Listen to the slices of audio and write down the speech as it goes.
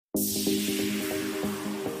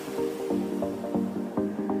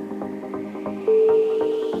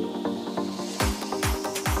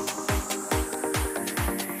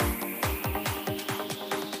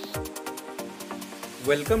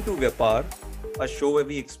Welcome to Vyapar, a show where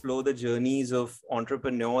we explore the journeys of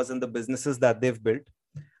entrepreneurs and the businesses that they've built.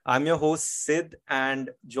 I'm your host, Sid, and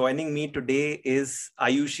joining me today is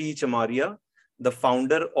Ayushi Chamaria, the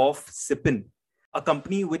founder of Sippin, a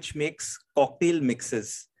company which makes cocktail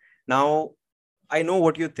mixes. Now, I know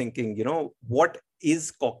what you're thinking, what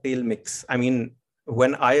is cocktail mix? I mean,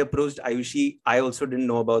 when I approached Ayushi, I also didn't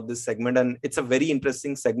know about this segment, and it's a very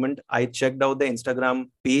interesting segment. I checked out the Instagram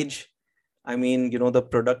page. I mean, the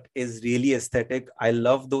product is really aesthetic. I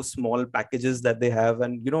love those small packages that they have.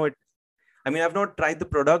 And, I've not tried the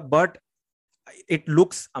product, but it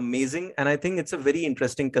looks amazing. And I think it's a very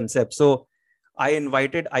interesting concept. So I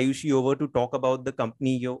invited Ayushi over to talk about the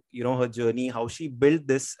company, her journey, how she built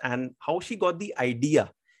this and how she got the idea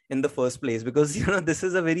in the first place. Because, this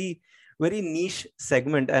is a very, very niche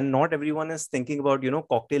segment and not everyone is thinking about,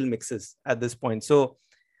 cocktail mixes at this point. So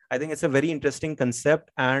I think it's a very interesting concept.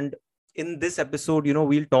 And in this episode,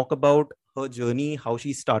 we'll talk about her journey, how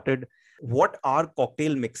she started, what are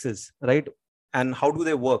cocktail mixes, right? And how do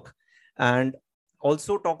they work? And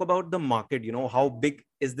also talk about the market, how big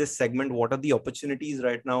is this segment? What are the opportunities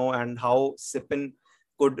right now? And how Sippin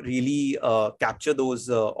could really capture those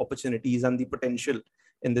opportunities and the potential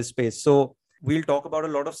in this space. So we'll talk about a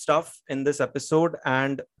lot of stuff in this episode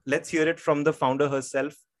and let's hear it from the founder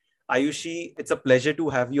herself. Ayushi, it's a pleasure to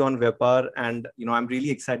have you on Vyapar. And, I'm really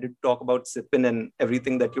excited to talk about Sippin and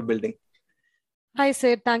everything that you're building. Hi,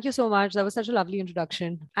 Sid. Thank you so much. That was such a lovely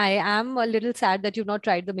introduction. I am a little sad that you've not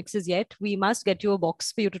tried the mixes yet. We must get you a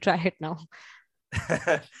box for you to try it now.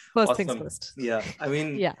 First things first. Yeah.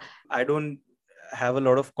 I don't have a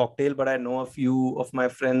lot of cocktail, but I know a few of my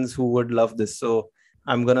friends who would love this. So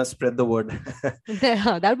I'm going to spread the word.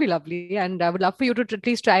 Yeah, that would be lovely. And I would love for you to at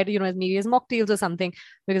least try it, as maybe as mocktails or something,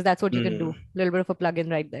 because that's what you can do. A little bit of a plug-in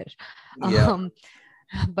right there. Yeah.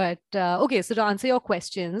 Okay, so to answer your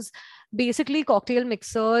questions, basically cocktail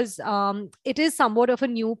mixers, it is somewhat of a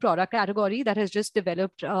new product category that has just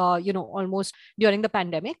developed, almost during the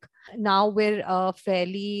pandemic. Now we're a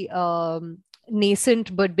fairly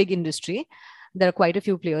nascent but big industry. There are quite a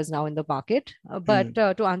few players now in the market. But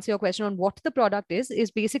to answer your question on what the product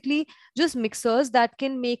is basically just mixers that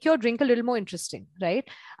can make your drink a little more interesting, right?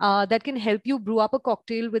 That can help you brew up a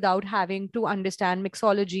cocktail without having to understand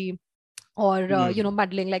mixology or,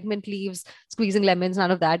 muddling like mint leaves, squeezing lemons,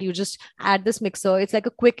 none of that. You just add this mixer. It's like a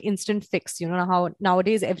quick instant fix. You know how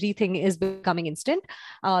nowadays everything is becoming instant.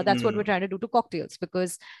 That's what we're trying to do to cocktails,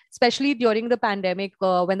 because especially during the pandemic,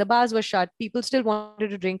 when the bars were shut, people still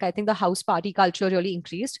wanted to drink. I think the house party culture really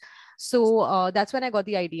increased. So that's when I got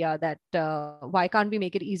the idea that why can't we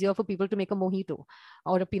make it easier for people to make a mojito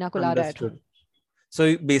or a pina colada at home?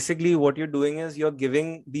 So basically what you're doing is you're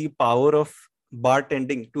giving the power of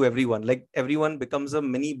bartending to everyone. Like everyone becomes a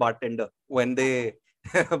mini bartender when they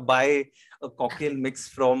buy a cocktail mix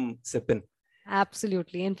from Sippin.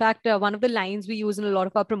 Absolutely. In fact, one of the lines we use in a lot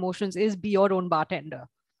of our promotions is be your own bartender.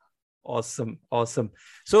 Awesome.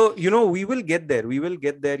 So, we will get there.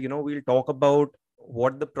 We'll talk about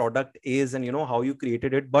what the product is and, how you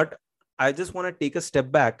created it. But I just want to take a step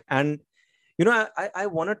back and, I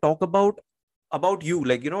want to talk about you.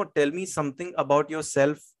 Like, tell me something about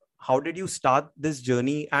yourself. How did you start this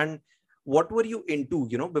journey and what were you into,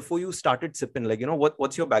 before you started Sippin? Like,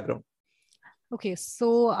 what's your background? Okay,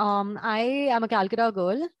 so I am a Calcutta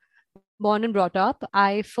girl, born and brought up.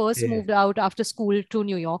 I first moved out after school to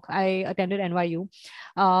New York. I attended NYU.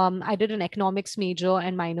 I did an economics major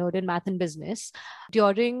and minored in math and business.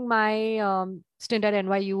 During my stint at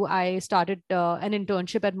NYU, I started an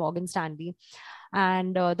internship at Morgan Stanley.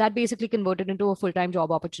 And that basically converted into a full-time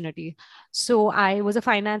job opportunity. So I was a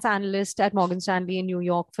finance analyst at Morgan Stanley in New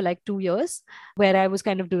York for like 2 years, where I was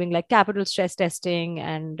kind of doing like capital stress testing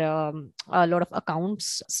and a lot of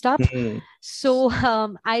accounts stuff. So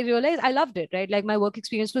I realized I loved it, right? Like my work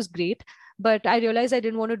experience was great, but I realized I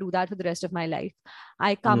didn't want to do that for the rest of my life.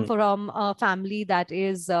 I come from a family that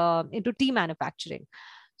is into tea manufacturing.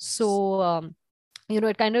 So,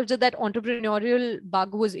 it kind of just that entrepreneurial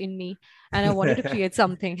bug was in me and I wanted to create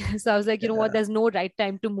something. So I was like, what, there's no right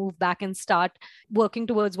time to move back and start working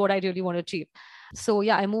towards what I really want to achieve. So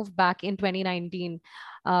yeah, I moved back in 2019,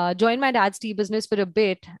 joined my dad's tea business for a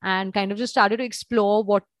bit and kind of just started to explore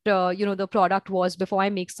what, the product was before I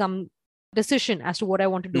make some decision as to what I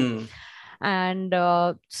want to do. And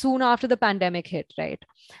soon after the pandemic hit, right?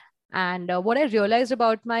 And what I realized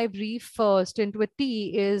about my brief stint with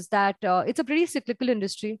tea is that it's a pretty cyclical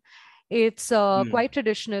industry. It's quite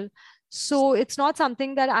traditional. So it's not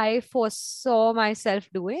something that I foresaw myself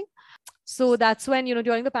doing. So that's when,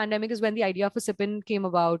 during the pandemic is when the idea for Sippin came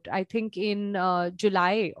about. I think in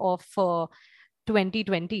July of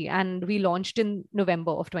 2020 and we launched in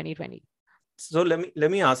November of 2020. So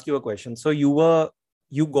let me ask you a question. So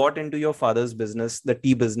you got into your father's business, the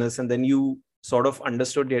tea business, and then you sort of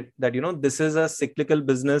understood it, that this is a cyclical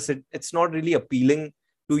business. It's not really appealing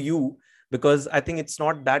to you because I think it's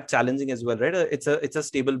not that challenging as well, right? It's a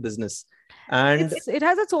stable business, and it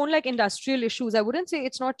has its own like industrial issues. I wouldn't say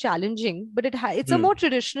it's not challenging, but it's a more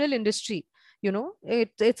traditional industry.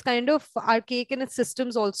 It's kind of archaic in its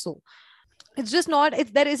systems also. It's just not,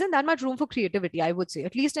 there isn't that much room for creativity, I would say,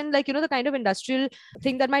 at least in like the kind of industrial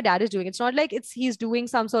thing that my dad is doing. It's not like he's doing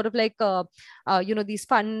some sort of like these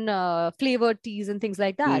fun flavored teas and things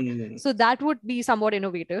like that. So that would be somewhat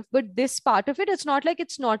innovative, but this part of it, it's not like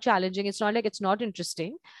it's not challenging, it's not like it's not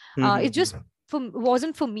interesting. It just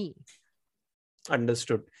wasn't for me.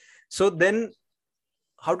 Understood. So then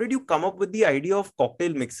how did you come up with the idea of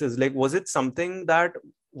cocktail mixes? Like, was it something that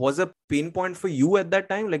was a pain point for you at that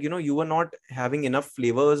time? Like, you were not having enough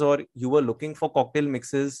flavors, or you were looking for cocktail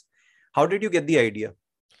mixes. How did you get the idea?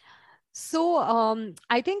 So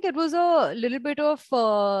I think it was a little bit of,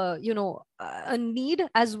 a need,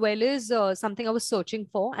 as well as something I was searching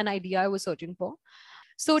for, an idea I was searching for.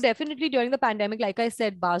 So definitely during the pandemic, like I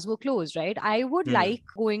said, bars were closed, right? I would like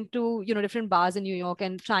going to, different bars in New York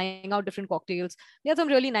and trying out different cocktails. There are some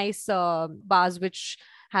really nice bars which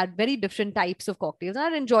had very different types of cocktails, and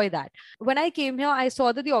I'd enjoy that. When I came here, I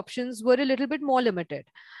saw that the options were a little bit more limited.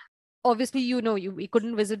 Obviously, we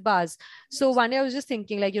couldn't visit bars. So one day I was just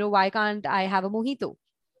thinking like, why can't I have a mojito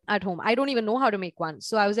at home? I don't even know how to make one.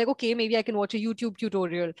 So I was like, okay, maybe I can watch a YouTube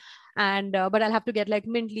tutorial, and but I'll have to get like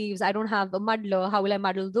mint leaves. I don't have a muddler. How will I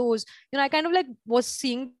muddle those? I kind of like was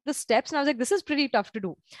seeing the steps, and I was like, this is pretty tough to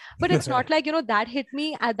do. But it's not like, that hit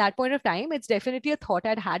me at that point of time. It's definitely a thought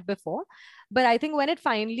I'd had before. But I think when it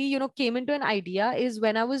finally, came into an idea is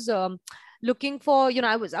when I was looking for,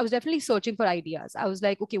 I was definitely searching for ideas. I was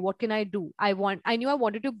like, okay, what can I do? I knew I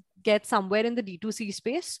wanted to get somewhere in the D2C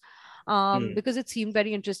space, because it seemed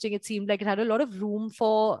very interesting. It seemed like it had a lot of room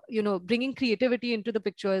for, bringing creativity into the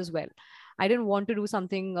picture as well. I didn't want to do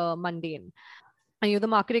something mundane. And, the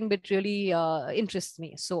marketing bit really interests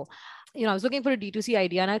me. So, I was looking for a D2C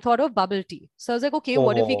idea, and I thought of bubble tea. So I was like, okay,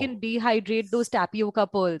 what if we can dehydrate those tapioca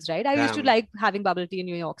pearls, right? I used to like having bubble tea in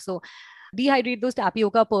New York. So dehydrate those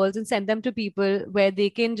tapioca pearls and send them to people where they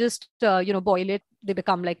can just, boil it. They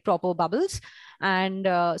become like proper bubbles. And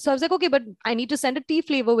so I was like, okay, but I need to send a tea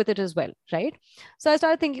flavor with it as well, right? So I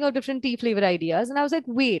started thinking of different tea flavor ideas. And I was like,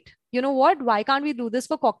 wait, you know what? Why can't we do this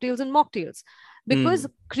for cocktails and mocktails? Because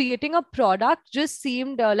creating a product just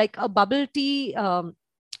seemed like a bubble tea,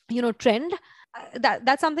 trend.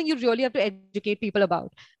 That's something you really have to educate people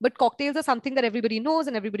about. But cocktails are something that everybody knows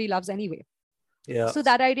and everybody loves anyway. Yeah. So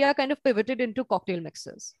that idea kind of pivoted into cocktail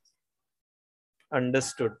mixes.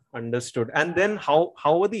 Understood. And then how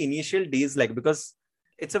were the initial days like? Because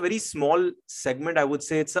it's a very small segment, I would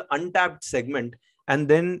say. It's an untapped segment. And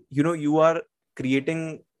then, you are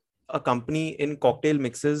creating a company in cocktail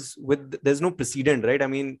mixes there's no precedent, right? I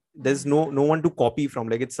mean, there's no one to copy from.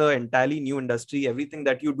 Like, it's an entirely new industry. Everything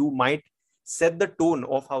that you do might set the tone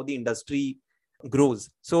of how the industry grows.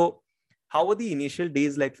 So how were the initial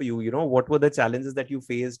days like for you? What were the challenges that you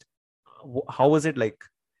faced? How was it like?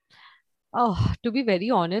 Oh, to be very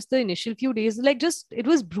honest, the initial few days, like, it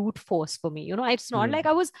was brute force for me. It's not like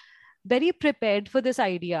I was very prepared for this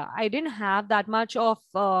idea. I didn't have that much of,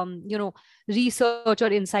 research or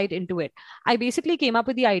insight into it. I basically came up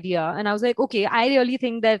with the idea and I was like, okay, I really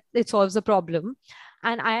think that it solves the problem.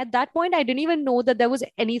 And at that point, I didn't even know that there was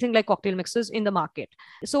anything like cocktail mixers in the market.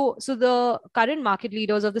 So the current market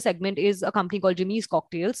leaders of the segment is a company called Jimmy's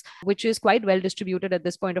Cocktails, which is quite well distributed at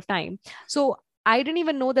this point of time. So I didn't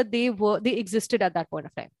even know that they existed at that point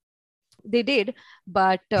of time. They did,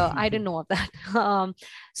 but I didn't know of that.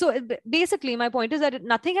 So basically, my point is that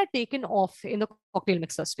nothing had taken off in the cocktail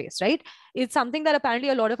mixer space, right? It's something that apparently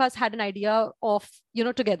a lot of us had an idea of,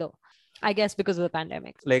 together, I guess, because of the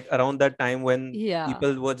pandemic. Like around that time when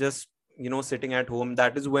people were just, sitting at home,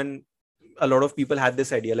 that is when a lot of people had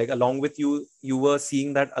this idea. Like, along with you were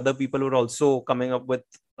seeing that other people were also coming up with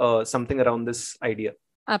something around this idea.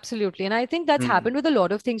 Absolutely. And I think that's happened with a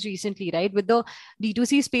lot of things recently, right? With the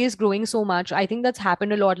D2C space growing so much, I think that's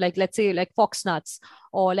happened a lot. Like, let's say, like Fox Nuts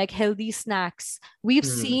or like healthy snacks. We've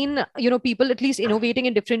seen, people at least innovating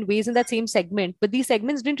in different ways in that same segment, but these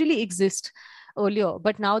segments didn't really exist earlier,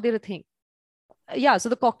 but now they're a thing. Yeah, so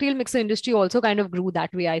the cocktail mixer industry also kind of grew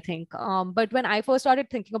that way, I think. But when I first started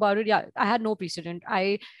thinking about it, I had no precedent.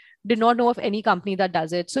 I did not know of any company that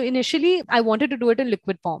does it. So initially, I wanted to do it in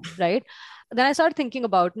liquid form, right? Then I started thinking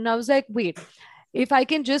about it, and I was like, wait, if I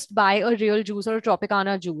can just buy a real juice or a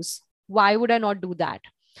Tropicana juice, why would I not do that?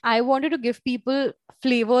 I wanted to give people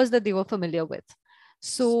flavors that they were familiar with.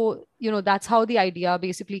 So, that's how the idea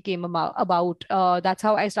basically came about. That's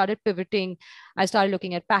how I started pivoting. I started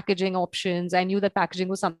looking at packaging options. I knew that packaging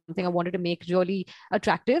was something I wanted to make really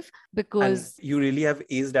attractive And because you really have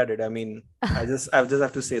aced at it. I mean, I just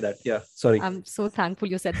have to say that. Yeah, sorry. I'm so thankful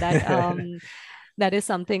you said that. That is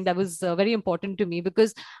something that was very important to me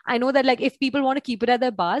because I know that like if people want to keep it at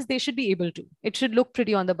their bars, they should be able to. It should look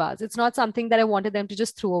pretty on the bars. It's not something that I wanted them to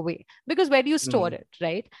just throw away because where do you store Hmm. it,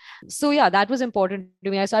 right? So yeah, that was important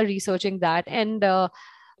to me. I started researching that, and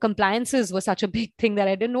compliances was such a big thing that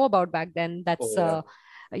I didn't know about back then. That's Oh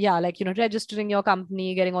yeah. yeah, like registering your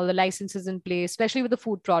company, getting all the licenses in place, especially with the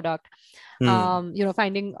food product. Hmm.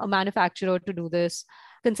 Finding a manufacturer to do this,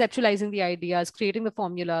 conceptualizing the ideas, creating the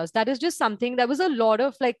formulas. That is just something that was a lot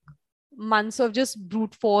of like months of just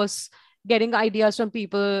brute force, getting ideas from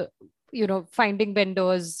people, finding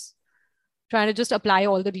vendors, trying to just apply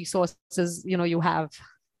all the resources, you have.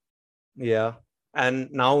 Yeah.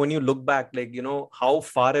 And now when you look back, like, how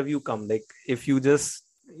far have you come? Like, if you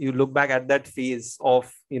look back at that phase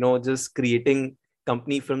of, just creating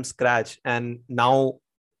company from scratch, and now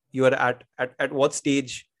you are at what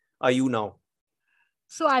stage are you now?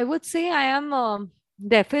 So I would say I am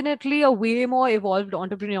definitely a way more evolved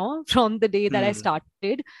entrepreneur from the day that I Hmm.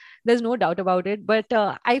 started. There's no doubt about it. But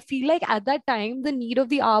I feel like at that time, the need of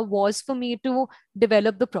the hour was for me to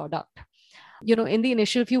develop the product. In the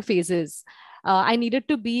initial few phases, I needed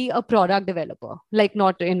to be a product developer, like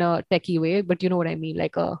not in a techie way, but you know what I mean,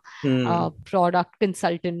 like a Hmm. product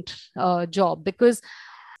consultant job. Because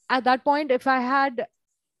at that point, if I had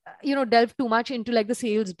delve too much into like the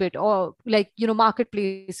sales bit or like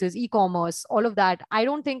marketplaces, e-commerce, all of that, I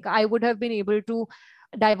don't think I would have been able to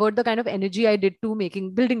divert the kind of energy I did to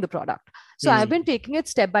building the product. So I've been Hmm. taking it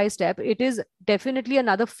step by step. It is definitely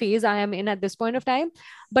another phase I am in at this point of time,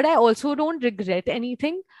 but I also don't regret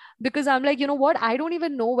anything because I'm like, you know what, I don't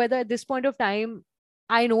even know whether at this point of time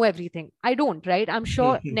I know everything. I don't, right? I'm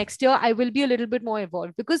sure next year I will be a little bit more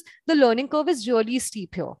evolved because the learning curve is really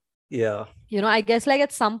steep here. Yeah. I guess like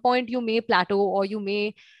at some point you may plateau or you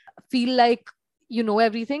may feel like you know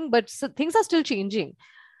everything, but things are still changing.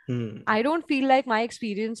 Hmm. I don't feel like my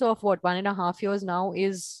experience of what 1.5 years now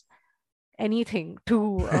is anything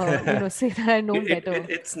to say that I know better.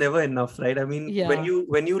 It's never enough, right? I mean, when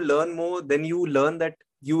Yeah, you learn more, then you learn that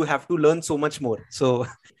you have to learn so much more. So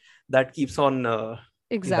that keeps on yeah,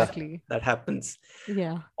 exactly. that happens.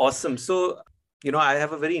 Yeah. Awesome. So, I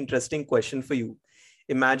have a very interesting question for you.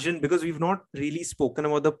 Imagine, because we've not really spoken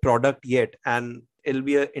about the product yet, and it'll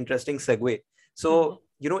be an interesting segue. Mhm. So,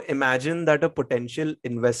 imagine that a potential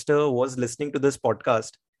investor was listening to this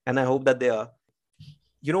podcast, and I hope that they are.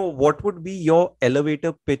 What would be your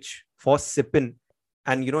elevator pitch for Sipin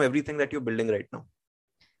and, everything that you're building right now?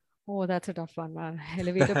 Oh, that's a tough one, man.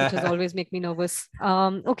 Elevator pitches always make me nervous.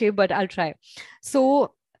 Okay, but I'll try.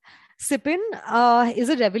 So Sipin is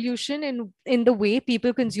a revolution in the way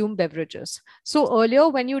people consume beverages. So earlier,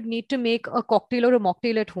 when you'd need to make a cocktail or a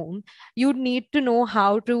mocktail at home, you'd need to know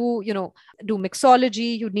how to, do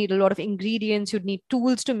mixology. You'd need a lot of ingredients. You'd need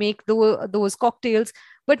tools to make those cocktails.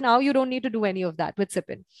 But now you don't need to do any of that with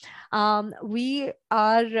Sipin. We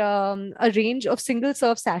are a range of single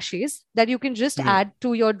serve sachets that you can just Hmm. add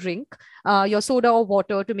to your drink, your soda or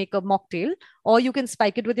water to make a mocktail, or you can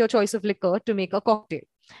spike it with your choice of liquor to make a cocktail.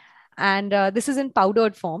 And this is in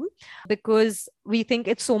powdered form because we think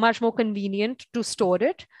it's so much more convenient to store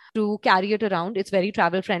it, to carry it around. It's very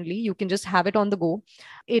travel friendly. You can just have it on the go.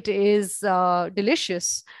 It is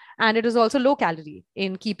delicious. And it is also low calorie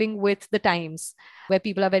in keeping with the times where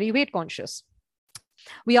people are very weight conscious.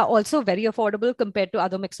 We are also very affordable compared to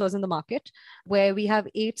other mixers in the market, where we have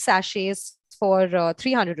 8 sachets for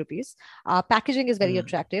 300 rupees. Our packaging is very Hmm.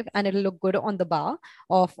 attractive and it'll look good on the bar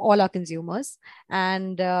of all our consumers.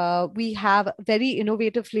 And we have very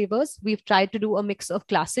innovative flavors. We've tried to do a mix of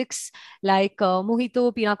classics like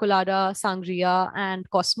Mojito, Pina Colada, Sangria, and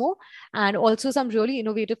Cosmo, and also some really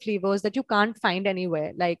innovative flavors that you can't find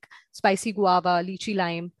anywhere, like spicy guava, lychee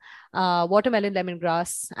lime, watermelon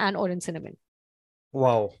lemongrass, and orange cinnamon.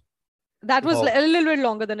 Wow. That was Wow. a little bit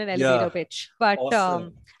longer than an elevator Yeah. pitch, but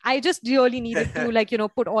Awesome. I just really needed to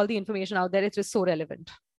put all the information out there. It's just so relevant.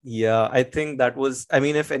 Yeah, I think that was, I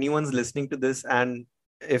mean, if anyone's listening to this and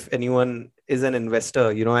if anyone is an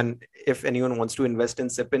investor, and if anyone wants to invest in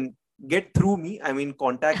Sipin, get through me. I mean,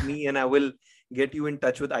 contact me and I will get you in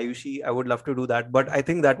touch with Ayushi. I would love to do that. But I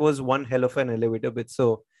think that was one hell of an elevator bit.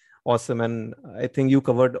 So awesome. And I think you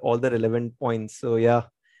covered all the relevant points. So yeah,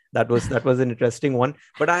 that was an interesting one.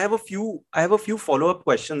 But I have a few follow-up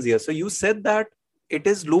questions here. So you said that it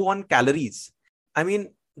is low on calories. I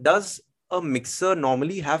mean, does a mixer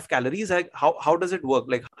normally have calories? Like how does it work?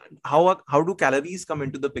 Like how do calories come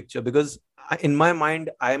into the picture? Because in my mind,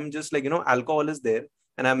 I'm just like, alcohol is there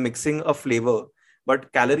and I'm mixing a flavor,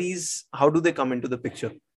 but calories, how do they come into the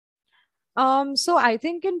picture? So I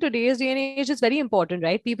think in today's day and age, it's very important,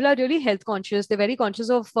 right? People are really health conscious. They're very conscious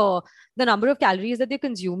of the number of calories that they're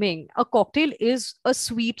consuming. A cocktail is a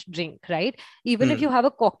sweet drink, right? Even if you Hmm. have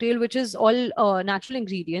a cocktail which is all natural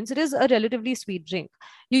ingredients, it is a relatively sweet drink.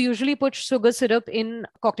 You usually put sugar syrup in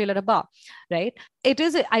cocktail at a bar, right?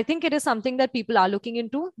 I think it is something that people are looking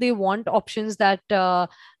into. They want options that are,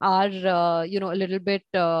 a little bit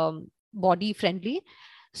body friendly.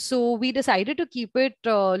 So we decided to keep it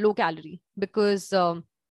low calorie because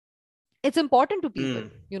it's important to people.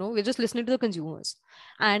 Hmm. We're just listening to the consumers.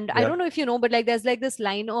 And I Yeah. don't know if you know, but like there's like this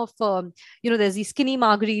line of, there's these skinny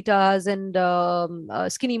margaritas and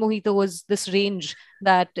skinny mojitos, this range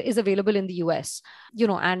that is available in the US,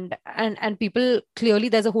 and people clearly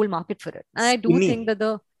there's a whole market for it. And I do think Skinny, that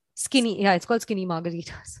the skinny, yeah, it's called skinny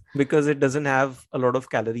margaritas. because it doesn't have a lot of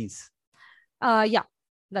calories. Yeah,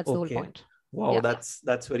 that's the whole Okay. point. Wow, Yeah.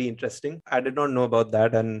 that's very interesting. I did not know about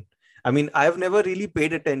that. And I mean, I've never really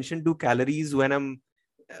paid attention to calories when I'm,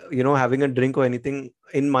 having a drink or anything.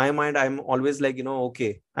 In my mind, I'm always like,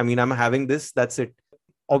 okay. I mean, I'm having this, that's it.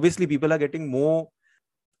 Obviously, people are getting more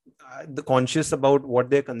the conscious about what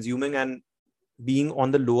they're consuming, and being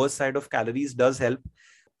on the lower side of calories does help.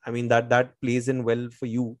 I mean, that plays in well for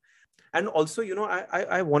you. And also,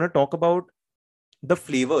 I want to talk about the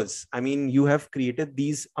flavors. I mean, you have created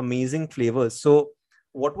these amazing flavors. So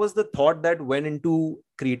what was the thought that went into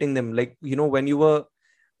creating them? Like, when you were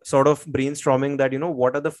sort of brainstorming that,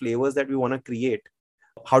 what are the flavors that we want to create?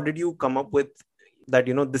 How did you come up with that,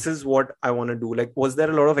 this is what I want to do? Like, was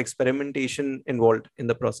there a lot of experimentation involved in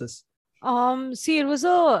the process? See,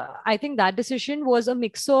 I think that decision was a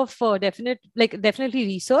mix of definitely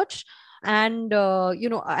research and,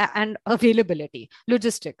 and availability,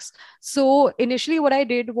 logistics. So initially what I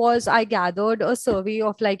did was I gathered a survey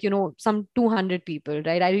of some 200 people,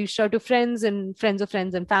 right? I reached out to friends and friends of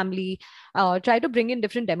friends and family, try to bring in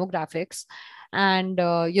different demographics and,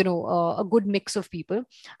 a good mix of people,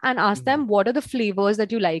 and ask Mhm. them what are the flavors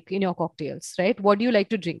that you like in your cocktails, right? What do you like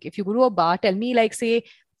to drink? If you go to a bar, tell me, like, say,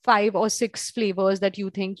 5 or 6 flavors that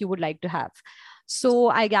you think you would like to have. So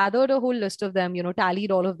I gathered a whole list of them,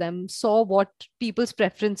 tallied all of them, saw what people's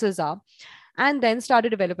preferences are, and then started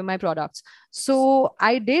developing my products. So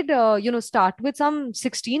I did, start with some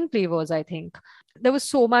 16 flavors, I think. There was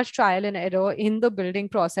so much trial and error in the building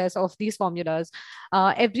process of these formulas.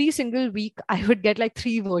 Every single week, I would get like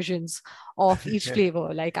 3 versions of each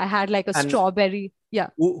flavor. Like I had like a And strawberry. Yeah.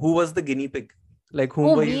 who was the guinea pig? Like, whom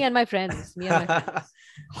Oh, were you? me and my friends. Me and my friends.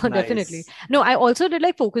 Oh, definitely. Nice. No, I also did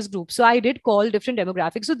like focus groups. So I did call different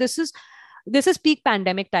demographics. So this is peak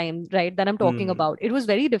pandemic time, right? That I'm talking Hmm. about. It was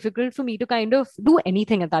very difficult for me to kind of do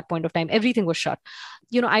anything at that point of time. Everything was shut.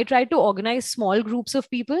 I tried to organize small groups of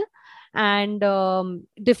people and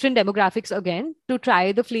different demographics again to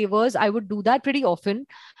try the flavors. I would do that pretty often.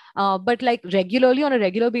 But like regularly on a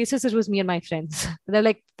regular basis, it was me and my friends. They're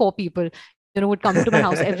like 4 people, would come to my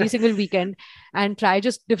house every single weekend and try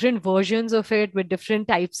just different versions of it with different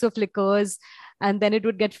types of liquors. And then it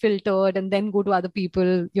would get filtered and then go to other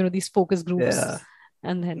people, these focus groups. Yeah.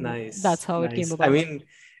 And then that's Nice, how it came nice. I about. mean,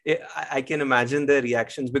 I can imagine the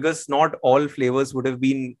reactions, because not all flavors would have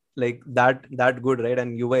been like that good, right?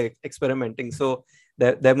 And you were experimenting, so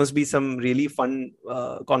there must be some really fun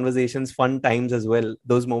conversations, fun times as well.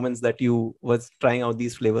 Those moments that you was trying out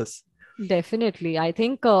these flavors. Definitely. I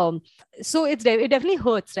think so it definitely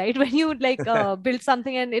hurts, right? When you like build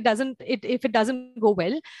something and if it doesn't go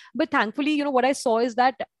well. But thankfully, what I saw is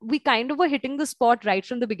that we kind of were hitting the spot right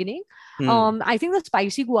from the beginning. Hmm. I think the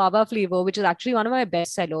spicy guava flavor, which is actually one of my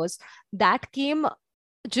best sellers, that came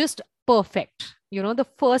just perfect. The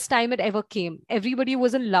first time it ever came, everybody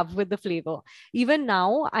was in love with the flavor. Even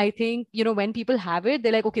now, I think, when people have it,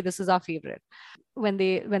 they're like, okay, this is our favorite when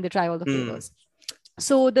they try all the Hmm. flavors.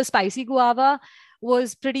 So the spicy guava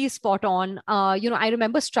was pretty spot on. I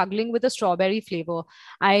remember struggling with the strawberry flavor.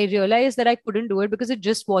 I realized that I couldn't do it because it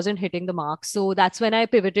just wasn't hitting the mark. So that's when I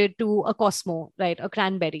pivoted to a Cosmo, right? A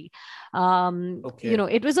cranberry. Okay.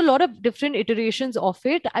 It was a lot of different iterations of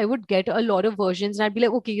it. I would get a lot of versions and I'd be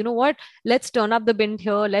like, okay, you know what? Let's turn up the mint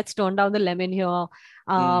here. Let's turn down the lemon here. Or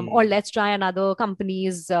Hmm. let's try another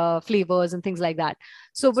company's flavors and things like that.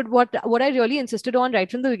 So, but what I really insisted on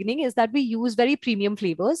right from the beginning is that we use very premium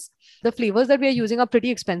flavors. The flavors that we are using are pretty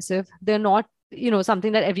expensive. They're not,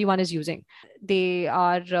 something that everyone is using. They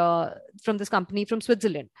are from this company from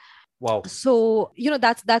Switzerland. Wow. So,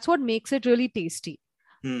 that's what makes it really tasty.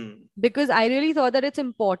 Because I really thought that it's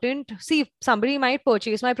important. See, if somebody might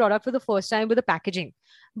purchase my product for the first time with the packaging,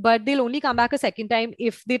 but they'll only come back a second time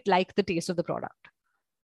if they like the taste of the product.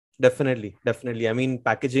 Definitely. I mean,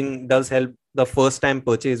 packaging does help the first time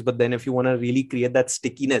purchase, but then if you want to really create that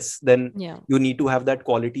stickiness, then you need to have that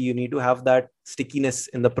quality. You need to have that stickiness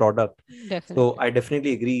in the product. Definitely. So I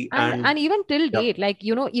definitely agree. And even till date, like,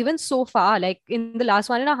 even so far, like in the last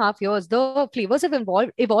 1.5 years, the flavors have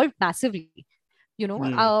evolved massively.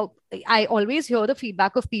 I always hear the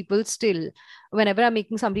feedback of people still whenever I'm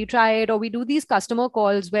making somebody try it, or we do these customer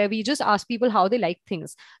calls where we just ask people how they like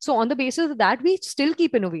things. So on the basis of that, we still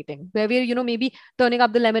keep innovating, where we're, maybe turning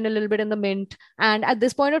up the lemon a little bit in the mint. And at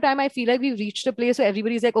this point of time, I feel like we've reached a place where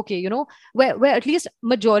everybody's like, okay, where at least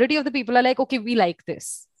majority of the people are like, okay, we like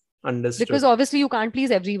this. Understood. Because obviously you can't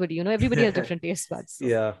please everybody. Everybody has different taste buds. So.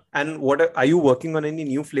 Yeah. And what are you working on any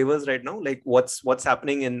new flavors right now? Like what's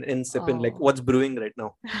happening in Sippin? Like what's brewing right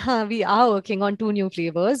now? We are working on 2 new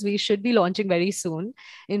flavors. We should be launching very soon.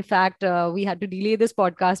 In fact, we had to delay this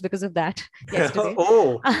podcast because of that yesterday.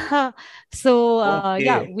 So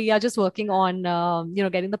yeah, we are just working on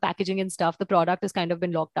getting the packaging and stuff. The product has kind of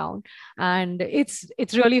been locked down, and it's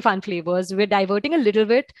really fun flavors. We're diverting a little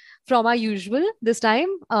bit from our usual this time.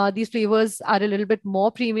 These flavors are a little bit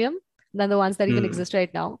more premium than the ones that even exist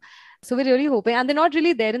right now. So we're really hoping, and they're not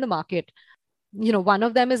really there in the market. One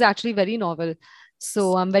of them is actually very novel.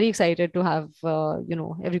 So I'm very excited to have,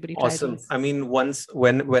 everybody try Awesome. these. I mean,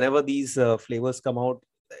 whenever these flavors come out,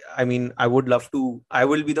 I mean, I would love to, I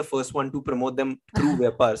will be the first one to promote them through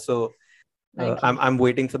Vyapar. So I'm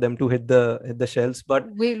waiting for them to hit the shelves, but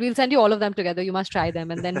we'll send you all of them together. You must try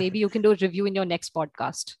them, and then maybe you can do a review in your next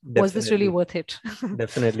podcast. Definitely. Was this really worth it?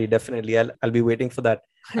 Definitely. I'll be waiting for that.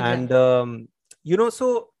 And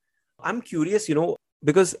so I'm curious,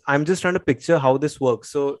 because I'm just trying to picture how this works.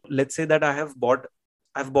 So let's say that I've bought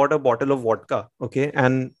a bottle of vodka, okay,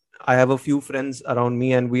 and I have a few friends around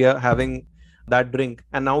me, and we are having that drink,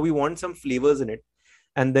 and now we want some flavors in it.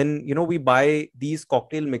 And then, we buy these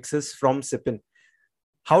cocktail mixes from Sippin.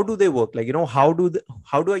 How do they work? Like, how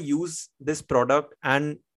do I use this product,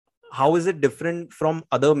 and how is it different from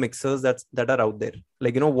other mixers that are out there?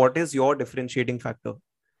 Like, what is your differentiating factor?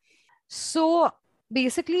 So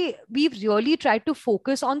basically, we've really tried to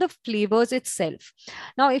focus on the flavors itself.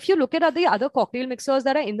 Now, if you look at the other cocktail mixers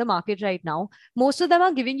that are in the market right now, most of them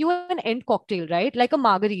are giving you an end cocktail, right? Like a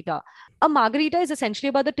margarita. A margarita is essentially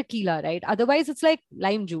about the tequila, right? Otherwise, it's like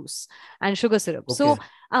lime juice and sugar syrup. Okay. So,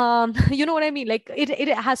 you know what I mean? Like it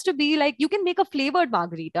has to be like, you can make a flavored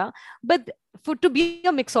margarita, but to be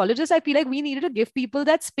a mixologist, I feel like we needed to give people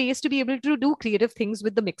that space to be able to do creative things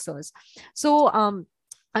with the mixers. So,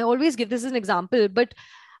 I always give this as an example, but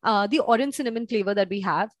the orange cinnamon flavor that we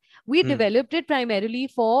have, we developed it primarily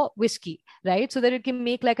for whiskey, right? So that it can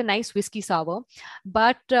make like a nice whiskey sour.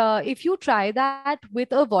 But if you try that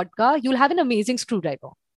with a vodka, you'll have an amazing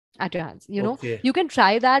screwdriver at your hands. You can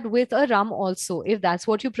try that with a rum also, if that's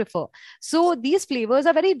what you prefer. So these flavors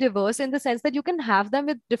are very diverse in the sense that you can have them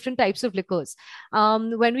with different types of liquors.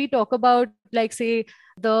 When we talk about, like, say,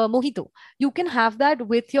 the mojito, you can have that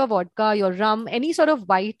with your vodka, your rum, any sort of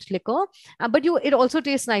white liquor, but it also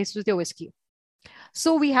tastes nice with your whiskey.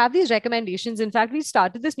 So we have these recommendations. In fact, we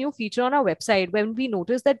started this new feature on our website when we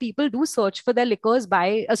noticed that people do search for their mixers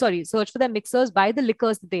by the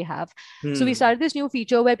liquors that they have. So we started this new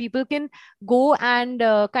feature where people can go and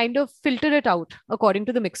kind of filter it out according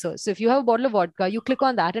to the mixers. So if you have a bottle of vodka, you click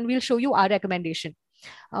on that and we'll show you our recommendation,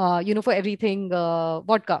 for everything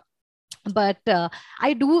vodka. But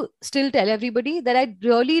I do still tell everybody that I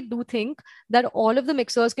really do think that all of the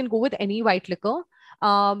mixers can go with any white liquor.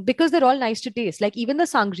 Because they're all nice to taste. Like even the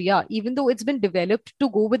sangria, even though it's been developed to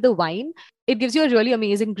go with the wine, it gives you a really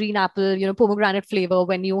amazing green apple, pomegranate flavor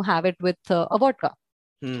when you have it with a vodka.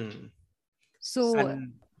 So,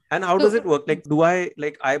 and how does it work?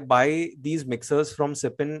 Like, I buy these mixers from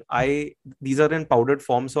Sippin. These are in powdered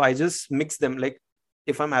form, so I just mix them. Like,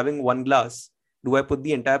 if I'm having one glass, do I put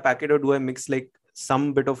the entire packet or do I mix like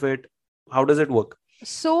some bit of it? How does it work?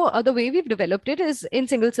 So the way we've developed it is in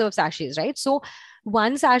single serve sachets, right? So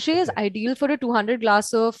one sachet is ideal for a 200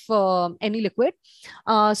 glass of any liquid.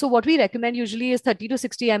 So what we recommend usually is 30 to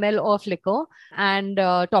 60 ml of liquor, and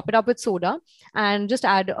top it up with soda and just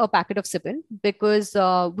add a packet of Sippin, because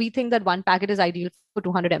we think that one packet is ideal for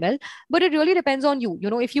 200 ml. But it really depends on you.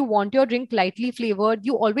 If you want your drink lightly flavored,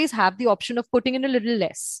 you always have the option of putting in a little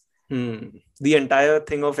less. The entire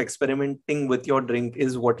thing of experimenting with your drink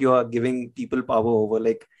is what you are giving people power over.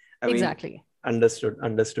 Like, exactly. Understood.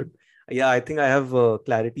 Yeah, I think I have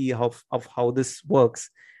clarity of how this works.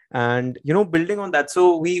 And, building on that,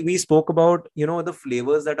 so we spoke about, the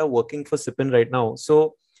flavors that are working for Sippin right now.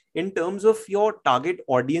 So in terms of your target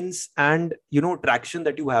audience and, traction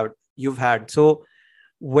that you've had, so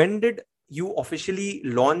when did you officially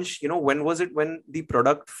launch? When was it when the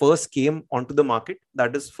product first came onto the market?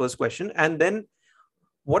 That is first question. And then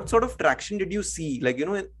what sort of traction did you see, like,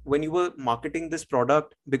 when you were marketing this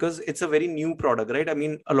product, because it's a very new product, right? I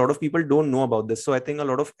mean, a lot of people don't know about this, so I think a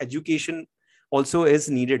lot of education also is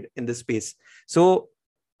needed in this space. So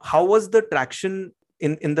how was the traction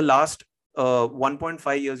in the last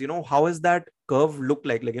 1.5 years? How has that curve looked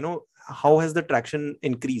like, how has the traction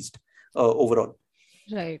increased overall?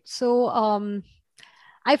 Right. So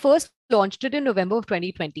I first launched it in November of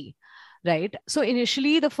 2020. Right. So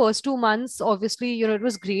initially, the first 2 months, obviously, it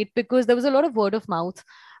was great because there was a lot of word of mouth.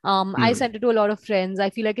 I sent it to a lot of friends.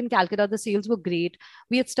 I feel like in Calcutta, the sales were great.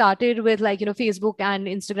 We had started with Facebook and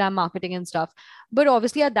Instagram marketing and stuff. But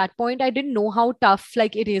obviously, at that point, I didn't know how tough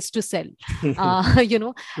like it is to sell. I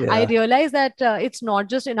Yeah. realized that it's not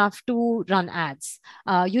just enough to run ads.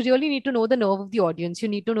 You really need to know the nerve of the audience. You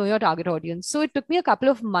need to know your target audience. So it took me a couple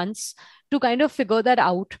of months to kind of figure that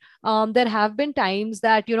out. There have been times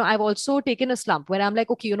that I've also taken a slump where I'm like,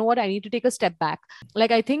 okay, you know what, I need to take a step back.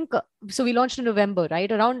 Like, I think so we launched in November,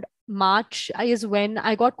 right? Around March is when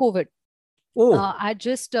I got COVID. Oh. I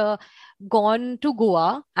just gone to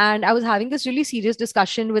Goa, and I was having this really serious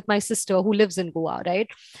discussion with my sister who lives in Goa, right?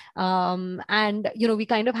 And we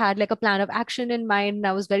kind of had like a plan of action in mind.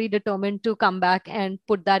 I was very determined to come back and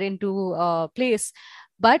put that into place.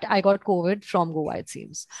 But I got COVID from Goa, it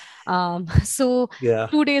seems. So Yeah.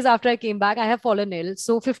 2 days after I came back, I have fallen ill.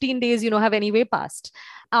 So 15 days, have anyway passed.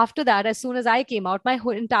 After that, as soon as I came out, my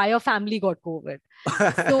whole entire family got COVID.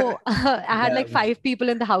 So I had like Damn. 5 people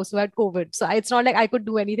in the house who had COVID. So it's not like I could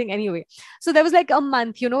do anything anyway. So there was like a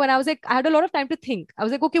month, when I was like, I had a lot of time to think. I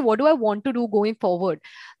was like, okay, what do I want to do going forward?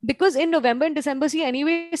 Because in November and December, see,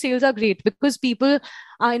 anyway, sales are great because people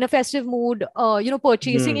are in a festive mood.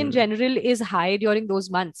 Purchasing in Hmm. general is high during those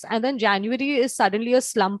months. And then January is suddenly a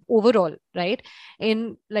slump overall, right?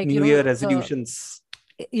 In like, New Year resolutions.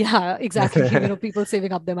 yeah, exactly. People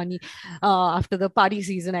saving up their money after the party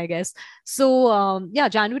season, I guess. So yeah,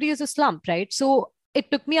 January is a slump, right? So it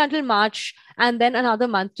took me until March and then another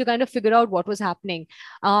month to kind of figure out what was happening.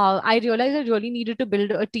 I realized I really needed to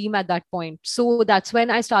build a team at that point. So that's when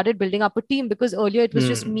I started building up a team, because earlier it was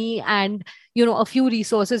just Hmm. me and a few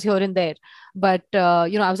resources here and there. But I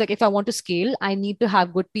was like, if I want to scale, I need to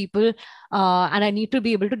have good people, and I need to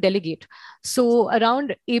be able to delegate. So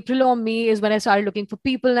around April or May is when I started looking for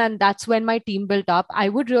people, and that's when my team built up. I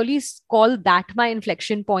would really call that my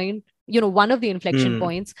inflection point, one of the inflection Hmm.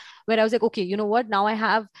 points where I was like, okay, you know what, now I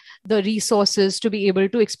have the resources to be able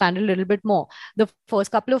to expand a little bit more. The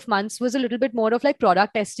first couple of months was a little bit more of like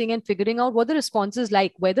product testing and figuring out what the response is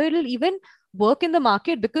like, whether it'll even work in the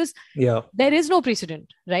market, because Yeah. there is no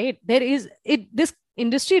precedent, right? This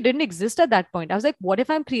industry didn't exist at that point. I was like, what if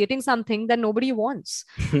I'm creating something that nobody wants?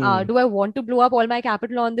 Hmm. Do I want to blow up all my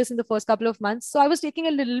capital on this in the first couple of months? So I was taking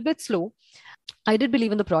a little bit slow. I did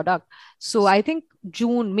believe in the product. So I think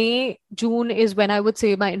June is when I would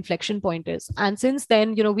say my inflection point is. And since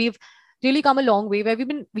then, we've really come a long way where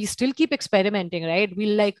we still keep experimenting, right?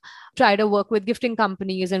 We'll like try to work with gifting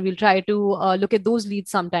companies, and we'll try to look at those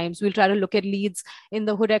leads. Sometimes we'll try to look at leads in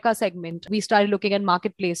the Horeca segment. We started looking at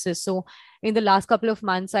marketplaces. So in the last couple of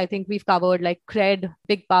months, I think we've covered like Cred,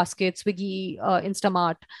 Big Basket, Swiggy,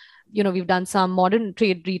 Instamart. We've done some modern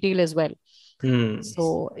trade retail as well. Hmm.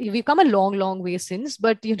 So we've come a long, long way since,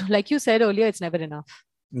 but like you said earlier, it's never enough.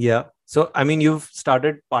 Yeah. So, I mean, you've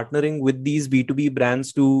started partnering with these B2B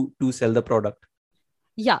brands to sell the product.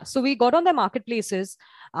 Yeah. So we got on the marketplaces,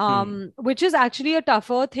 Hmm. which is actually a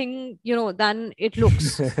tougher thing, than it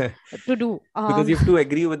looks to do. Because you have to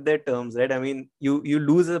agree with their terms, right? I mean, you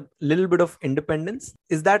lose a little bit of independence.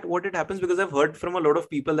 Is that what it happens? Because I've heard from a lot of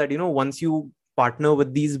people that, once you partner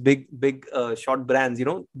with these big short brands,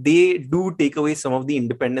 they do take away some of the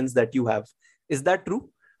independence that you have. Is that true?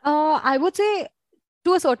 I would say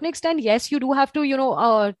to a certain extent, yes, you do have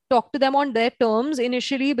to, talk to them on their terms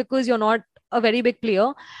initially, because you're not a very big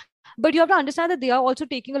player. But you have to understand that they are also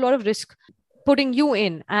taking a lot of risk putting you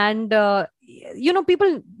in. And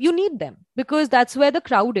people, you need them because that's where the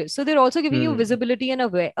crowd is. So they're also giving you Hmm. visibility and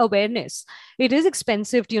awareness. It is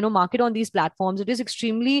expensive to market on these platforms. It is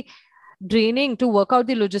extremely draining to work out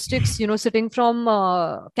the logistics, sitting from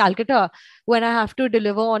Calcutta, when I have to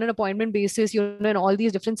deliver on an appointment basis, in all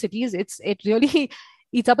these different cities. It really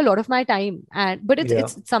eats up a lot of my time. But Yeah.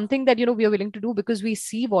 it's something that, we are willing to do because we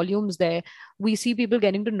see volumes there. We see people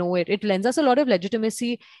getting to know it. It lends us a lot of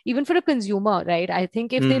legitimacy, even for a consumer, right? I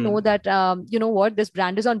think if they know that, what, this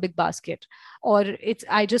brand is on Big Basket, or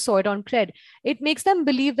I just saw it on Cred, it makes them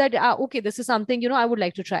believe that, okay, this is something, I would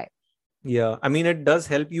like to try. Yeah, I mean, it does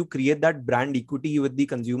help you create that brand equity with the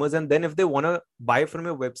consumers. And then if they want to buy from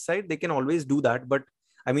your website, they can always do that. But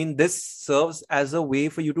I mean, this serves as a way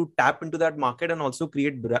for you to tap into that market and also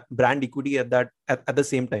create brand equity at the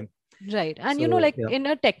same time. Right. And, So, like yeah. in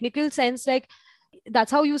a technical sense, like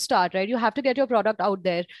that's how you start, right? You have to get your product out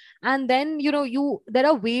there. And then, there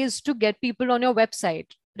are ways to get people on your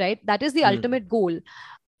website, right? That is the ultimate goal.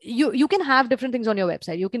 You can have different things on your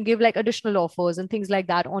website. You can give like additional offers and things like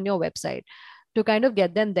that on your website to kind of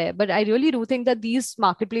get them there. But I really do think that these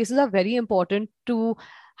marketplaces are very important to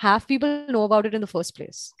have people know about it in the first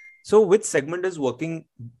place. So which segment is working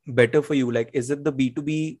better for you? Like, is it the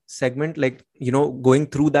B2B segment, like, going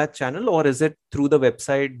through that channel, or is it through the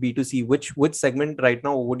website B2C? Which segment right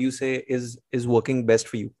now would you say is working best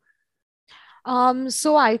for you?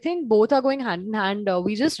 So I think both are going hand in hand.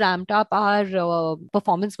 We just ramped up our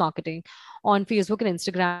performance marketing on Facebook and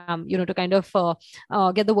Instagram, to kind of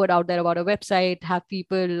get the word out there about our website, have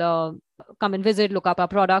people come and visit, look up our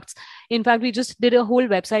products. In fact, we just did a whole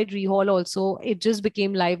website rehaul also. It just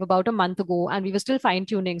became live about a month ago, and we were still fine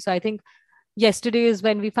tuning. So I think yesterday is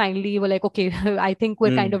when we finally were like, okay, I think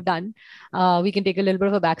we're kind of done. We can take a little bit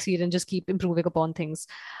of a backseat and just keep improving upon things.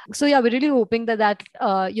 So yeah, we're really hoping that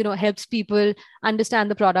helps people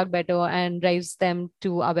understand the product better and drives them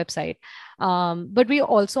to our website. But we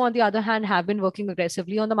also, on the other hand, have been working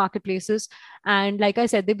aggressively on the marketplaces. And like I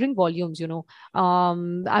said, they bring volumes.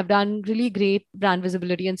 I've done really great brand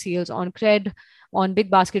visibility and sales on Cred, on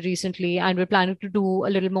Big Basket recently, and we're planning to do a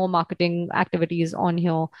little more marketing activities on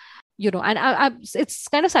here. And it's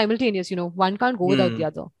kind of simultaneous. One can't go without the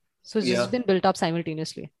other. So it's just been built up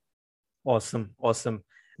simultaneously. Awesome.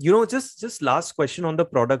 Just last question on the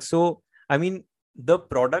product. So, I mean, the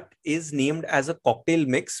product is named as a cocktail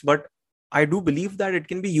mix, but I do believe that it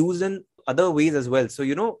can be used in other ways as well.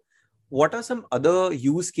 So, what are some other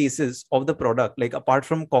use cases of the product? Like, apart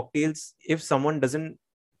from cocktails, if someone doesn't,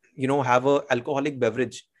 have a alcoholic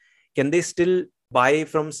beverage, can they still buy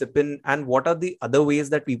from Sipin? And what are the other ways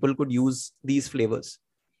that people could use these flavors?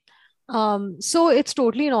 So it's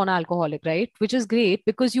totally non-alcoholic, right? Which is great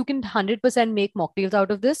because you can 100% make mocktails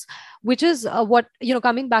out of this, which is what,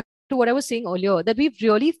 coming back to what I was saying earlier, that we've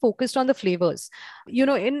really focused on the flavors.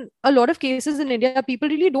 In a lot of cases in India, people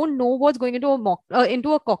really don't know what's going into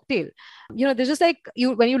a cocktail. There's just like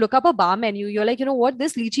when you look up a bar menu, you're like, what,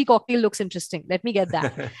 this lychee cocktail looks interesting. Let me get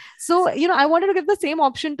that. So, I wanted to give the same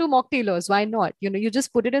option to mocktailers. Why not? You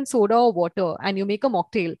just put it in soda or water and you make a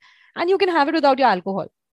mocktail and you can have it without your alcohol.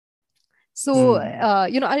 So,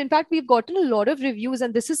 and in fact, we've gotten a lot of reviews,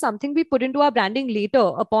 and this is something we put into our branding later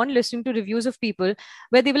upon listening to reviews of people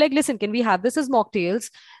where they were like, listen, can we have this as mocktails?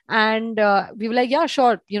 And we were like, yeah,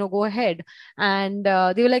 sure, go ahead. And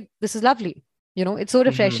they were like, this is lovely. It's so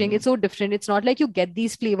refreshing. It's so different. It's not like you get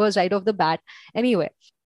these flavors right off the bat. Anyway,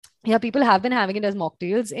 yeah, people have been having it as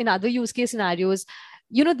mocktails. In other use case scenarios,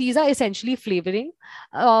 these are essentially flavoring.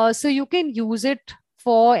 So you can use it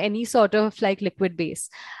for any sort of like liquid base.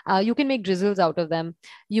 You can make drizzles out of them.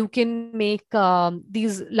 You can make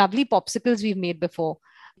these lovely popsicles we've made before.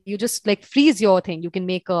 You just like freeze your thing. You can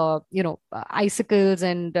make, icicles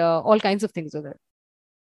and all kinds of things with it.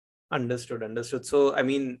 Understood. So, I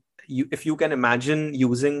mean, if you can imagine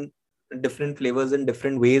using different flavors in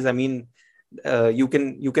different ways, I mean, you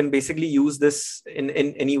can basically use this in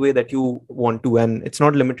any way that you want to, and it's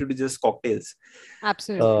not limited to just cocktails.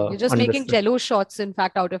 Absolutely. You're just making Jello shots, in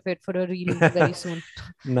fact, out of it for a reel very soon.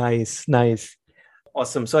 Nice.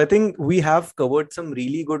 Awesome. So I think we have covered some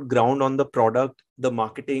really good ground on the product, the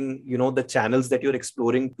marketing, the channels that you're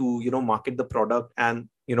exploring to, market the product and,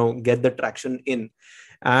 get the traction in.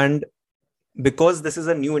 And because this is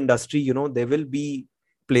a new industry, there will be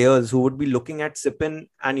players who would be looking at Sipin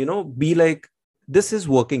and, be like, this is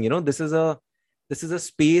working, this is a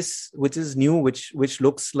space which is new, which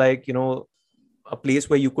looks like, a place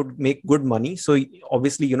where you could make good money. So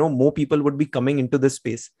obviously, more people would be coming into this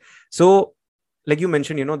space. So like you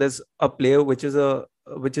mentioned, there's a player which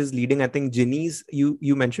is leading, I think Ginny's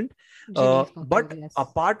you mentioned. But yes,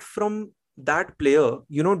 apart from that player,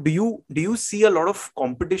 do you see a lot of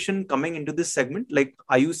competition coming into this segment? Like,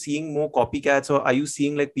 are you seeing more copycats, or are you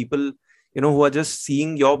seeing like people, who are just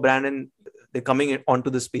seeing your brand and they're coming onto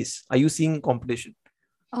the space? Are you seeing competition?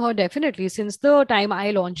 Oh, definitely. Since the time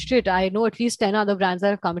I launched it, I know at least 10 other brands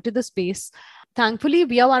that have come into the space. Thankfully,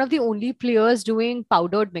 we are one of the only players doing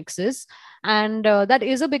powdered mixes. And that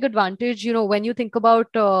is a big advantage, when you think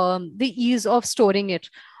about the ease of storing it,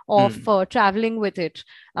 of Hmm. traveling with it.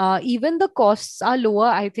 Even the costs are lower,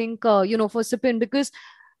 I think, for sipping, because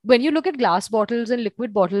when you look at glass bottles and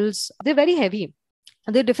liquid bottles, they're very heavy.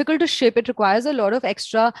 They're difficult to ship. It requires a lot of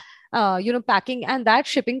extra packing, and that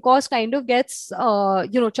shipping cost kind of gets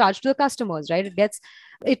charged to the customers, right?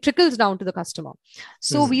 It trickles down to the customer.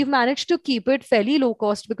 So Hmm. we've managed to keep it fairly low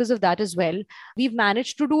cost because of that as well. We've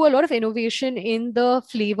managed to do a lot of innovation in the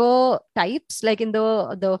flavor types, like in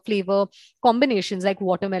the flavor combinations, like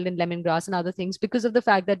watermelon, lemongrass, and other things, because of the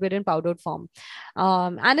fact that we're in powdered form.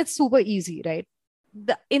 And it's super easy, right?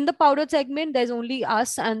 In the powdered segment, there's only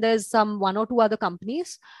us and there's some one or two other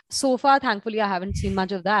companies. So far, thankfully, I haven't seen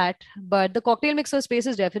much of that. But the cocktail mixer space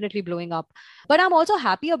is definitely blowing up. But I'm also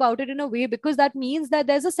happy about it in a way, because that means that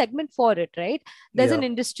there's a segment for it, right? There's an Yeah.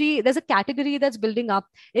 industry, there's a category that's building up.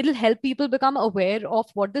 It'll help people become aware of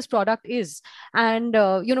what this product is. And,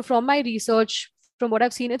 from my research, from what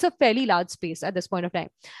I've seen, it's a fairly large space at this point of time.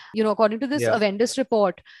 According to this Yeah. Avendus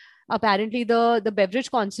report, apparently the beverage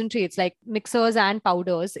concentrates, like mixers and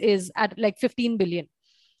powders, is at like 15 billion.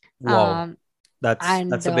 Wow. um That's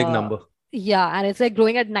and a big number. yeah, and it's like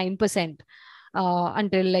growing at 9%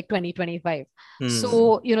 until like 2025. Hmm.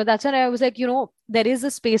 So that's when I was like, there is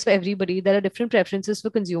a space for everybody. There are different preferences for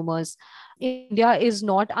consumers. India is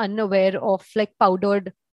not unaware of like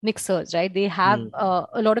powdered mixers, right? They have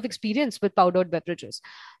Hmm. a lot of experience with powdered beverages.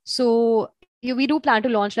 So we do plan to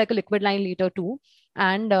launch like a liquid line later too,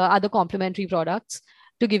 and other complementary products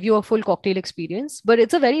to give you a full cocktail experience. But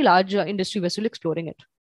it's a very large industry. We're still exploring it.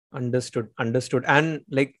 Understood. Understood. And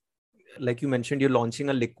like you mentioned, you're launching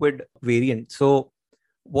a liquid variant. So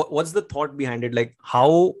what's the thought behind it? Like,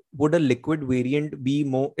 how would a liquid variant be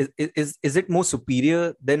more, is it more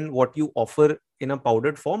superior than what you offer in a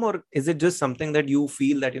powdered form, or is it just something that you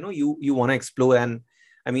feel that you want to explore? And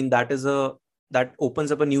I mean, that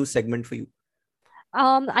opens up a new segment for you.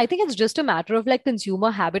 I think it's just a matter of like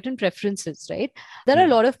consumer habit and preferences, right? There are a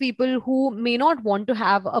Hmm. lot of people who may not want to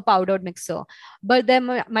have a powdered mixer, but there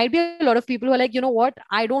might be a lot of people who are like, you know what,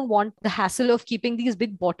 I don't want the hassle of keeping these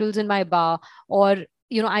big bottles in my bar, or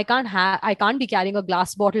I can't be carrying a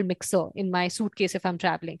glass bottle mixer in my suitcase if I'm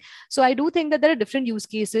traveling. So I do think that there are different use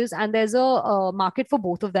cases, and there's a market for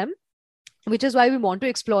both of them, which is why we want to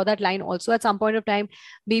explore that line also at some point of time.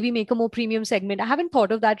 Maybe make a more premium segment. I haven't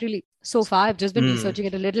thought of that really so far. I've just been Hmm. researching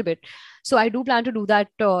it a little bit. So I do plan to do that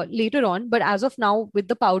later on, but as of now, with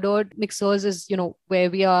the powdered mixers is where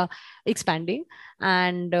we are expanding.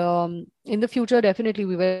 And in the future, definitely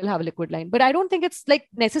we will have a liquid line, but I don't think it's like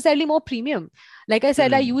necessarily more premium. Like I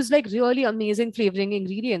said, I Hmm. use like really amazing flavoring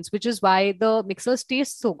ingredients, which is why the mixers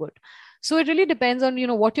taste so good. So it really depends on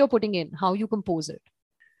what you're putting in, how you compose it.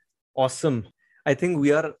 Awesome. I think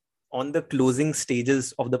we are on the closing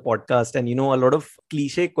stages of the podcast, and a lot of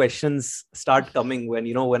cliche questions start coming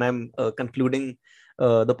when I'm concluding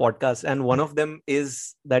the podcast. And one of them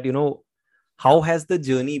is that how has the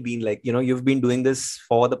journey been? Like, you've been doing this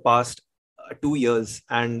for the past 2 years,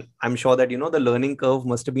 and I'm sure that the learning curve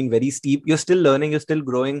must have been very steep. You're still learning, you're still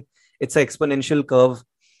growing. It's an exponential curve.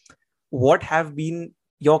 What have been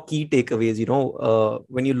your key takeaways,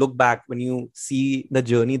 when you look back, when you see the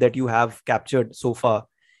journey that you have captured so far?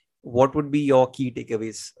 What would be your key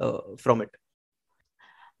takeaways from it?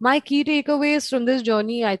 My key takeaways from this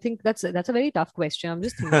journey, I think that's a very tough question. I'm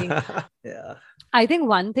just thinking. Yeah. I think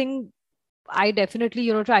one thing I definitely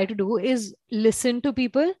try to do is listen to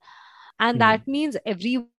people, and Hmm. that means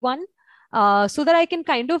everyone, so that I can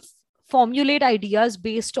kind of formulate ideas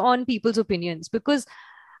based on people's opinions, because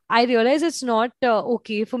I realize it's not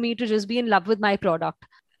okay for me to just be in love with my product,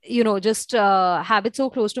 just have it so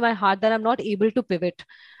close to my heart that I'm not able to pivot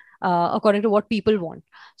according to what people want.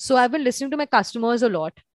 So I've been listening to my customers a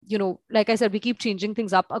lot. Like I said, we keep changing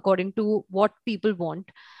things up according to what people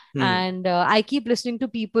want. Hmm. And I keep listening to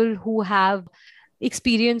people who have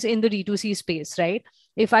experience in the D2C space, right?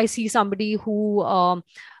 If I see somebody who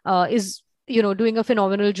is doing a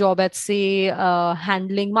phenomenal job at, say,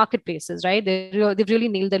 handling marketplaces, right? They've really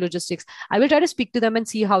nailed their logistics. I will try to speak to them and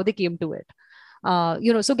see how they came to it.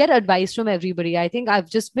 So get advice from everybody. I think I've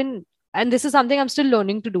just been, and this is something I'm still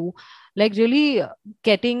learning to do, like really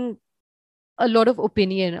getting a lot of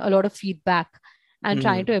opinion, a lot of feedback, and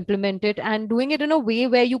trying to Hmm. implement it, and doing it in a way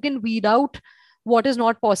where you can weed out what is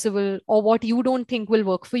not possible or what you don't think will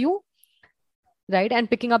work for you, right? And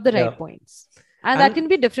picking up the right Yeah. points. And that And can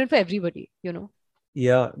be different for everybody.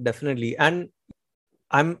 yeah, definitely. And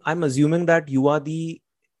I'm assuming that you are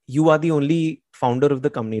the only founder of the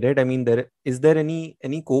company, right? I mean, is there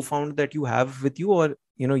any co-founder that you have with you, or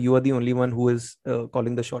you are the only one who is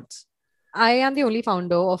calling the shots? I am the only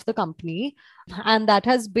founder of the company, and that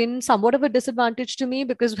has been somewhat of a disadvantage to me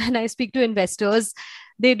because when I speak to investors,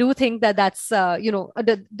 they do think that that's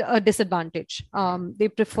a disadvantage. They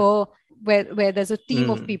prefer where there's a team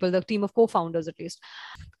of people, the team of co-founders at least.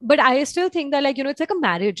 But I still think that it's like a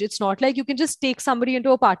marriage. It's not like you can just take somebody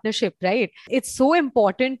into a partnership, right? It's so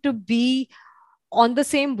important to be on the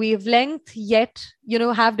same wavelength, yet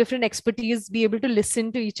have different expertise, be able to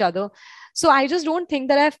listen to each other. So I just don't think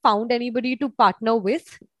that I've found anybody to partner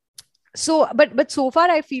with. So but so far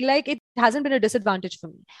I feel like it hasn't been a disadvantage for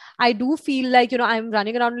me. I do feel like I'm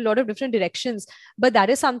running around in a lot of different directions, but that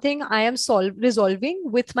is something I am resolving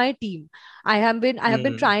with my team. I have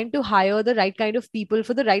been trying to hire the right kind of people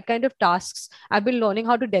for the right kind of tasks. I've been learning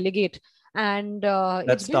how to delegate, and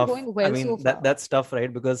it's been tough. going well so far. That's tough,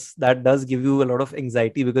 right? Because that does give you a lot of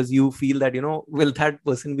anxiety, because you feel that will that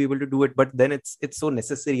person be able to do it, but then it's so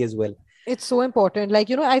necessary as well. It's so important.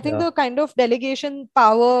 I think the kind of delegation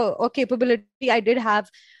power or capability I did have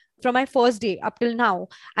from my first day up till now,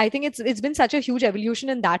 I think it's been such a huge evolution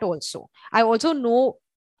in that also. I also know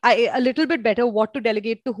a little bit better what to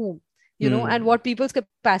delegate to whom, and what people's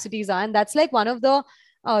capacities are. And that's like one of the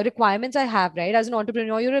requirements I have, right? As an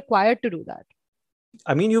entrepreneur, you're required to do that.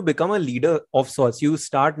 I mean, you become a leader of sorts. You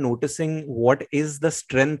start noticing what is the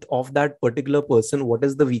strength of that particular person, what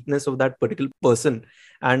is the weakness of that particular person,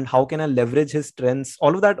 and how can I leverage his strengths.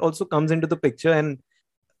 All of that also comes into the picture. And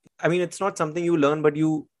I mean, it's not something you learn, but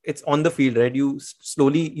it's on the field, right? You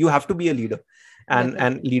have to be a leader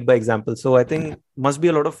and lead by example. So I think must be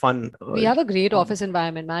a lot of fun. We have a great office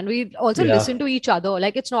environment, man. We also listen to each other.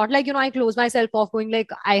 Like, it's not like, I close myself off going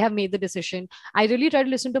like, I have made the decision. I really try to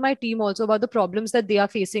listen to my team also about the problems that they are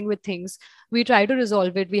facing with things. We try to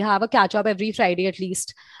resolve it. We have a catch up every Friday, at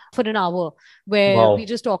least for an hour, where we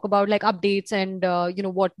just talk about like updates and,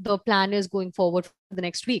 what the plan is going forward for the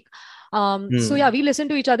next week. So yeah, we listen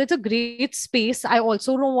to each other. It's a great space. I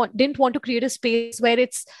also didn't want to create a space where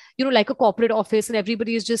it's, like a corporate office and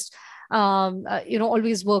everybody is just,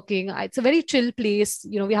 always working. It's a very chill place.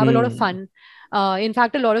 We have a lot of fun. In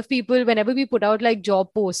fact, a lot of people, whenever we put out like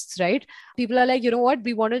job posts, right, people are like, what,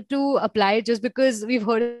 we wanted to apply just because we've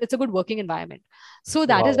heard it's a good working environment. So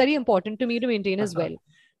that is very important to me to maintain as well.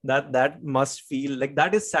 That must feel like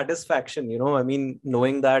that is satisfaction, I mean,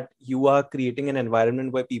 knowing that you are creating an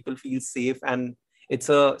environment where people feel safe and it's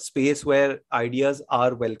a space where ideas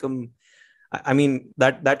are welcome. I mean,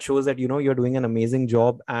 that shows that, you're doing an amazing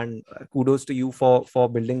job, and kudos to you for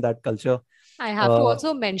building that culture. I have to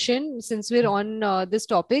also mention, since we're on this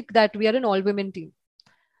topic, that we are an all-women team.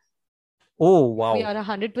 Oh, wow. We are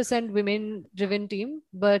 100% women-driven team,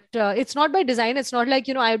 but it's not by design. It's not like,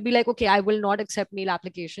 I would be like, okay, I will not accept male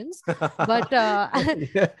applications. But,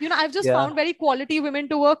 I've just found very quality women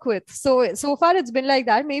to work with. So far, it's been like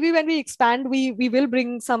that. Maybe when we expand, we will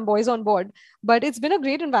bring some boys on board. But it's been a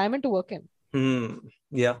great environment to work in.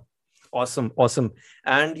 Yeah. Awesome.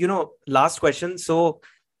 And, last question. So,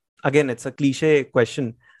 again, it's a cliche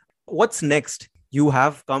question. What's next? You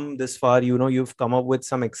have come this far, you've come up with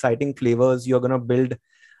some exciting flavors. You're going to build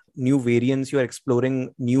new variants. You're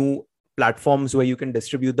exploring new platforms where you can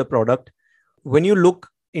distribute the product. When you look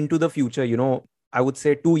into the future, I would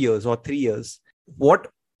say 2 years or 3 years, what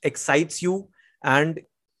excites you and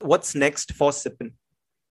what's next for Sipin?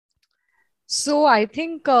 So I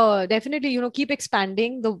think definitely, keep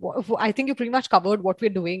expanding. I think you pretty much covered what we're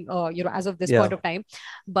doing, as of this point of time.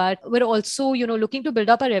 But we're also, looking to build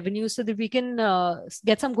up our revenue so that we can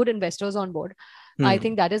get some good investors on board. I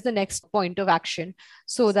think that is the next point of action,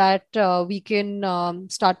 so that we can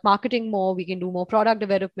start marketing more. We can do more product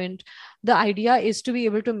development. The idea is to be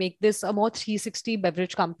able to make this a more 360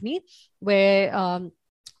 beverage company where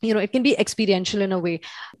it can be experiential in a way.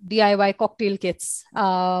 DIY cocktail kits,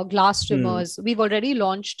 glass trimmers. We've already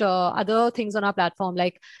launched other things on our platform,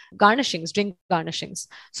 like garnishings, drink garnishings.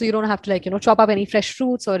 So you don't have to chop up any fresh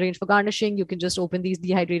fruits or arrange for garnishing. You can just open these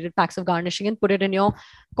dehydrated packs of garnishing and put it in your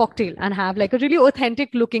cocktail and have like a really authentic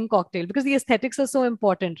looking cocktail, because the aesthetics are so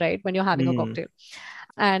important, right, when you're having a cocktail.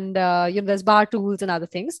 And there's bar tools and other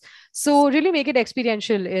things. So really make it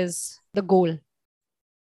experiential is the goal.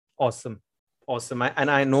 Awesome. And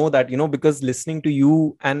I know that, because listening to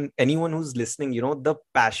you and anyone who's listening, the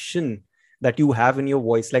passion that you have in your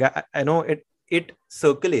voice, like I know it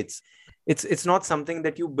circulates. It's not something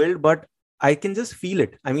that you build, but I can just feel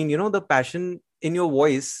it. I mean, the passion in your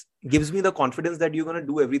voice gives me the confidence that you're going to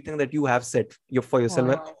do everything that you have set for yourself.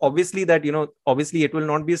 Wow. Obviously it will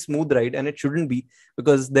not be a smooth ride, and it shouldn't be,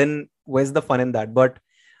 because then where's the fun in that? But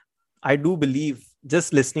I do believe,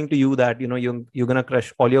 just listening to you, that you're gonna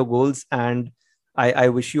crush all your goals, and I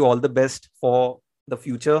wish you all the best for the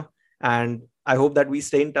future. And I hope that we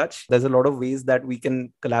stay in touch. There's a lot of ways that we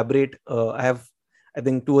can collaborate. I have, I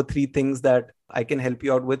think, 2 or 3 things that I can help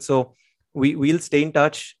you out with. So we'll stay in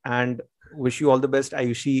touch, and wish you all the best,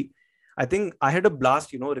 Ayushi. I think I had a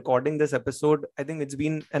blast, recording this episode. I think it's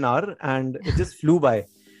been an hour and it just flew by.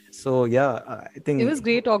 So yeah, I think it was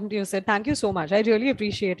great talking to you, Sid. Thank you so much. I really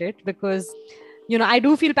appreciate it because, I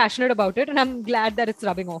do feel passionate about it, and I'm glad that it's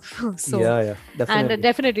rubbing off. So yeah, definitely. And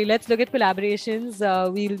definitely, let's look at collaborations.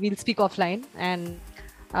 We'll speak offline, and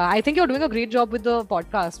I think you're doing a great job with the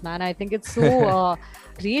podcast, man. I think it's so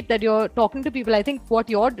great that you're talking to people. I think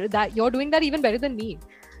you're doing that even better than me.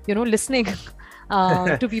 Listening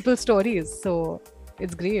to people's stories. So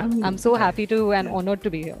it's great. I'm so happy to and honored to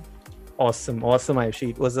be here. Awesome, Ayushi.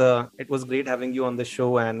 It was great having you on the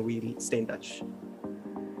show, and we'll stay in touch.